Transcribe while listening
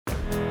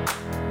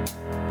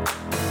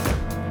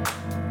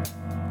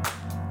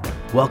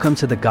Welcome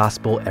to the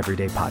Gospel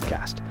Everyday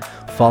Podcast,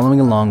 following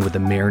along with the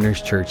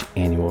Mariners Church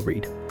annual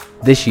read.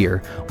 This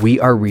year, we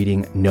are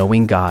reading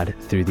Knowing God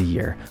Through the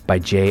Year by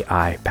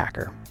J.I.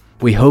 Packer.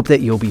 We hope that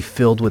you'll be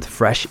filled with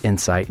fresh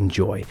insight and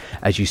joy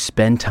as you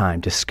spend time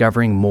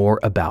discovering more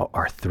about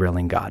our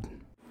thrilling God.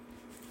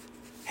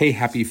 Hey,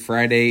 happy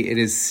Friday. It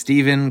is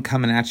Stephen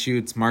coming at you.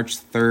 It's March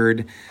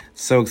 3rd.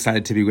 So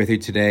excited to be with you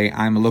today.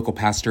 I'm a local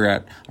pastor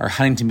at our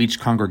Huntington Beach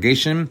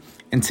congregation,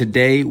 and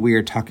today we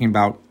are talking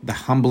about the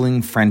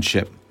humbling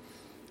friendship.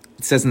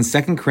 It says in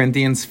 2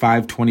 Corinthians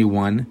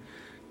 5:21,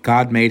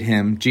 God made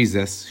him,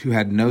 Jesus, who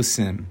had no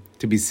sin,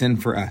 to be sin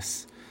for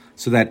us,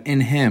 so that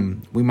in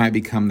him we might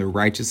become the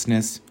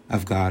righteousness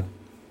of God.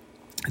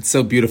 It's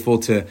so beautiful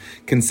to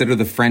consider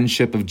the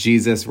friendship of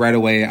Jesus. Right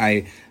away,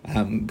 I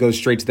go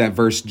straight to that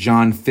verse,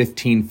 John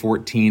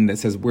 15:14, that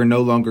says, we're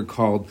no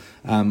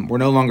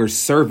longer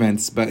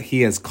servants, but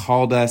he has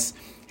called us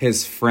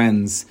his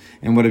friends.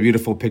 And what a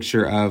beautiful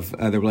picture of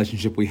the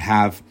relationship we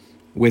have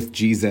with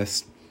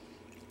Jesus.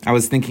 I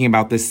was thinking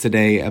about this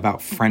today,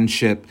 about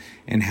friendship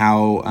and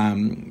how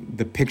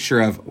the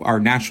picture of our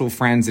natural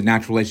friends and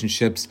natural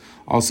relationships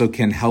also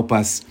can help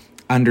us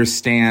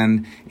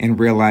understand and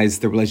realize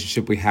the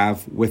relationship we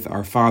have with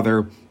our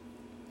Father,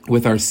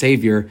 with our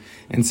Savior.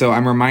 And so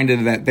I'm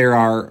reminded that there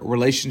are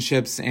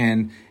relationships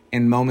and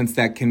moments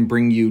that can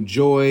bring you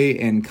joy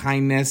and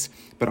kindness,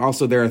 but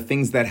also there are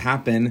things that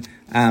happen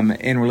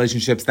in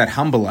relationships that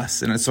humble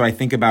us. And so I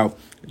think about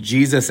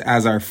Jesus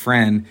as our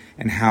friend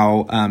and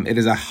how it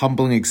is a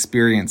humbling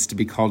experience to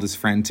be called his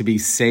friend, to be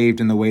saved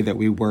in the way that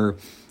we were.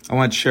 I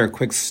want to share a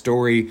quick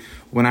story.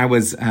 When I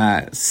was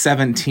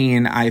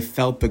 17, I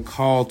felt the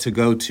call to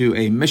go to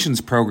a missions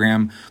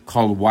program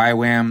called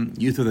YWAM,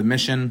 Youth with a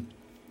Mission.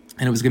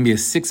 And it was going to be a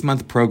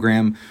 6-month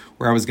program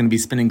where I was going to be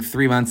spending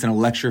 3 months in a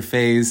lecture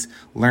phase,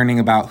 learning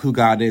about who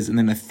God is, and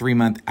then a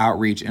 3-month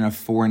outreach in a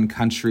foreign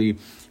country.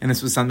 And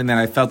this was something that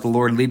I felt the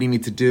Lord leading me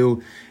to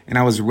do, and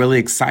I was really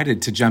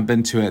excited to jump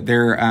into it.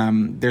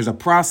 There's a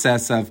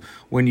process of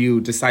when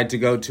you decide to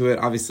go to it.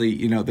 Obviously,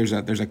 you know, there's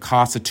a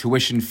cost, a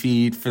tuition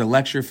fee for the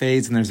lecture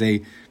phase, and there's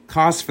a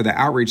cost for the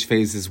outreach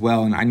phase as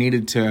well. And I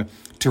needed to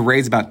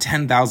raise about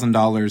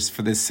 $10,000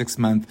 for this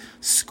 6-month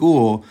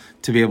school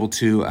to be able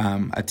to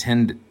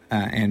attend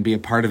and be a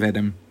part of it.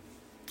 And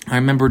I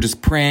remember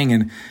just praying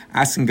and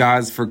asking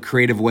God for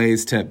creative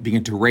ways to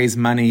begin to raise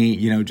money,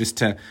 you know, just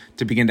to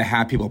begin to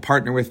have people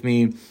partner with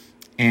me.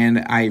 And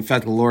I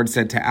felt the Lord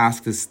said to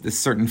ask this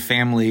certain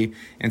family.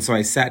 And so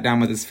I sat down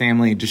with this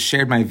family and just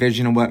shared my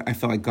vision of what I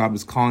felt like God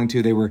was calling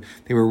to. They were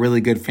really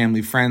good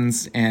family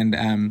friends.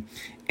 And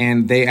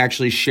they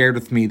actually shared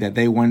with me that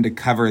they wanted to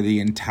cover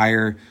the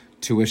entire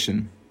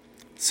tuition.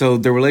 So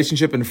the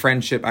relationship and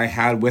friendship I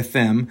had with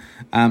them,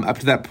 up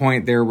to that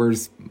point, there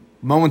was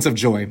moments of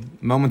joy,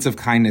 moments of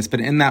kindness. But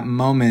in that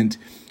moment,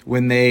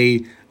 when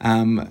they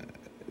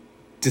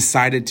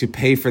decided to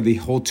pay for the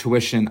whole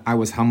tuition, I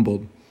was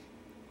humbled.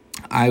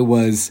 I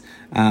was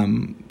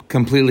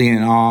completely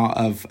in awe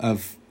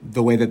of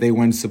the way that they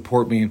wanted to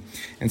support me.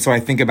 And so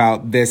I think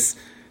about this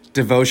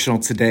devotional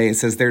today. It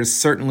says, there's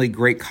certainly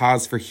great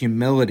cause for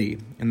humility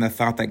in the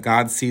thought that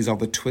God sees all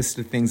the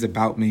twisted things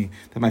about me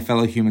that my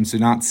fellow humans do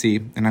not see,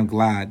 and I'm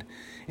glad.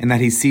 And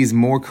that he sees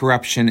more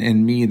corruption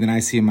in me than I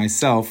see in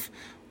myself,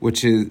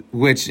 which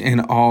in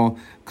all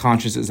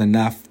conscience is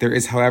enough. There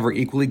is, however,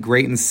 equally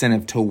great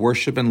incentive to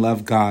worship and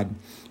love God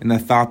in the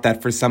thought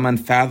that for some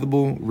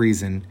unfathomable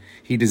reason,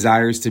 he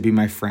desires to be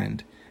my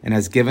friend and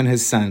has given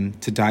his son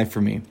to die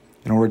for me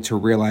in order to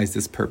realize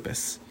this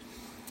purpose.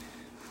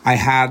 I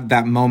had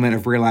that moment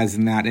of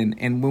realizing that.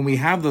 And when we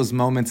have those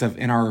moments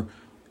in our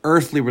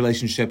earthly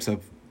relationships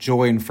of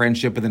joy and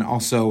friendship, but then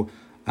also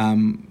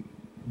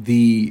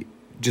the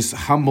just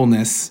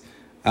humbleness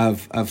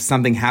of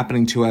something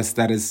happening to us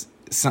that is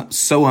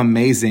so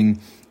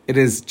amazing, it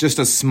is just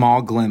a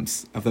small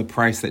glimpse of the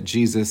price that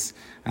Jesus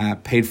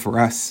paid for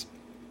us.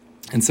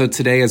 And so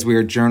today, as we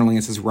are journaling,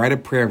 it says, write a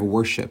prayer of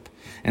worship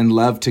and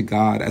love to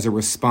God as a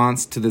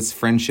response to this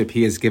friendship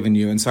he has given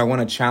you. And so I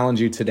want to challenge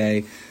you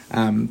today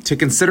to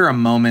consider a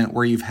moment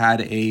where you've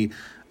had a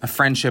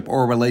friendship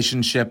or a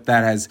relationship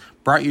that has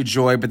brought you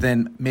joy, but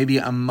then maybe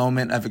a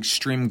moment of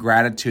extreme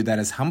gratitude that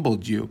has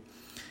humbled you.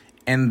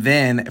 And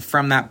then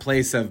from that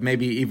place of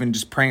maybe even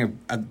just praying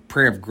a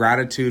prayer of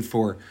gratitude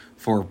for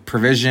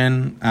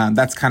provision,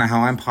 that's kind of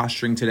how I'm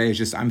posturing today. Is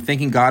just I'm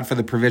thanking God for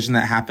the provision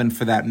that happened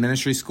for that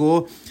ministry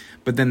school.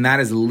 But then that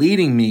is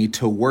leading me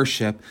to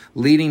worship,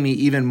 leading me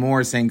even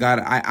more saying, God,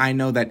 I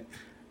know that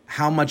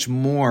how much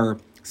more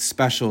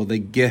special the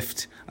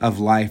gift of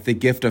life, the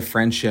gift of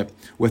friendship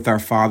with our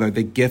Father,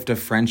 the gift of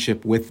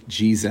friendship with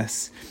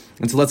Jesus.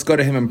 And so let's go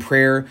to him in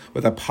prayer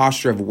with a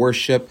posture of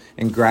worship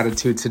and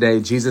gratitude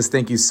today. Jesus,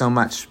 thank you so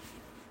much,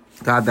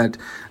 God,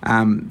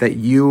 that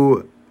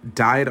you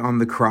died on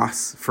the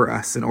cross for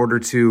us in order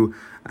to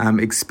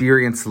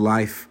experience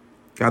life.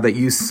 God, that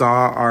you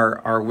saw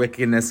our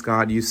wickedness,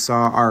 God, you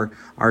saw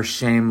our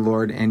shame,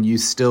 Lord, and you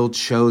still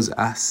chose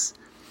us.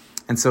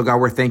 And so, God,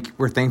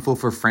 we're thankful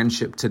for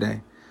friendship today.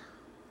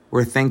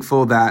 We're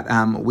thankful that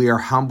we are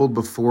humbled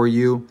before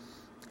you,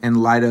 in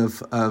light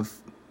of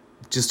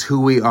just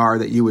who we are,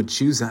 that you would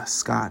choose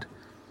us, God.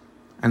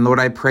 And Lord,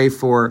 I pray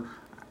for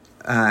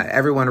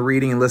everyone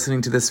reading and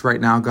listening to this right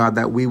now, God,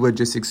 that we would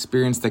just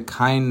experience the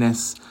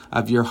kindness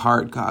of your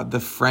heart, God, the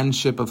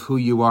friendship of who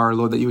you are,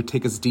 Lord, that you would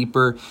take us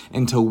deeper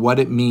into what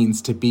it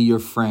means to be your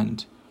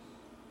friend,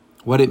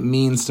 what it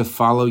means to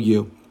follow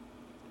you.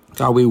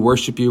 God, we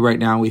worship you right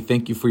now. We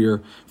thank you for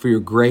your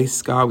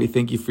grace, God. We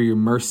thank you for your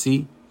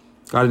mercy.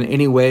 God, in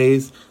any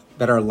ways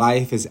that our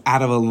life is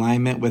out of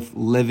alignment with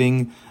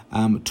living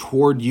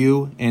toward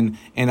you and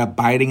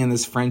abiding in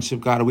this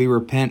friendship, God, we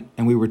repent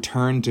and we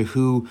return to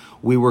who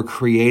we were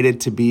created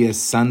to be as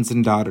sons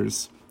and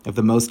daughters of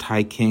the Most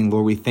High King.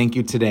 Lord, we thank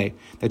you today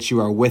that you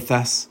are with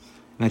us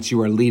and that you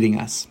are leading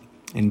us.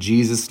 In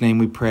Jesus' name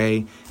we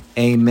pray.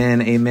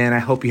 Amen. Amen. I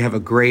hope you have a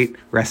great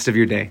rest of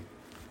your day.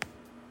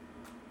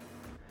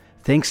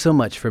 Thanks so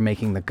much for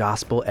making the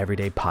Gospel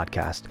Everyday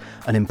podcast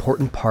an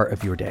important part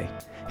of your day.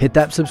 Hit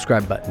that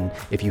subscribe button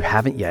if you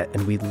haven't yet,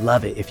 and we'd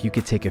love it if you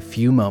could take a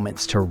few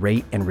moments to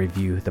rate and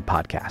review the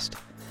podcast.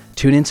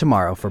 Tune in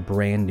tomorrow for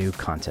brand new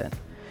content.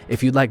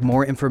 If you'd like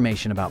more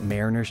information about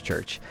Mariners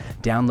Church,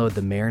 download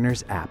the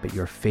Mariners app at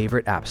your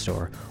favorite app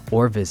store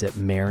or visit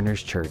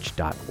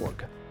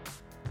marinerschurch.org.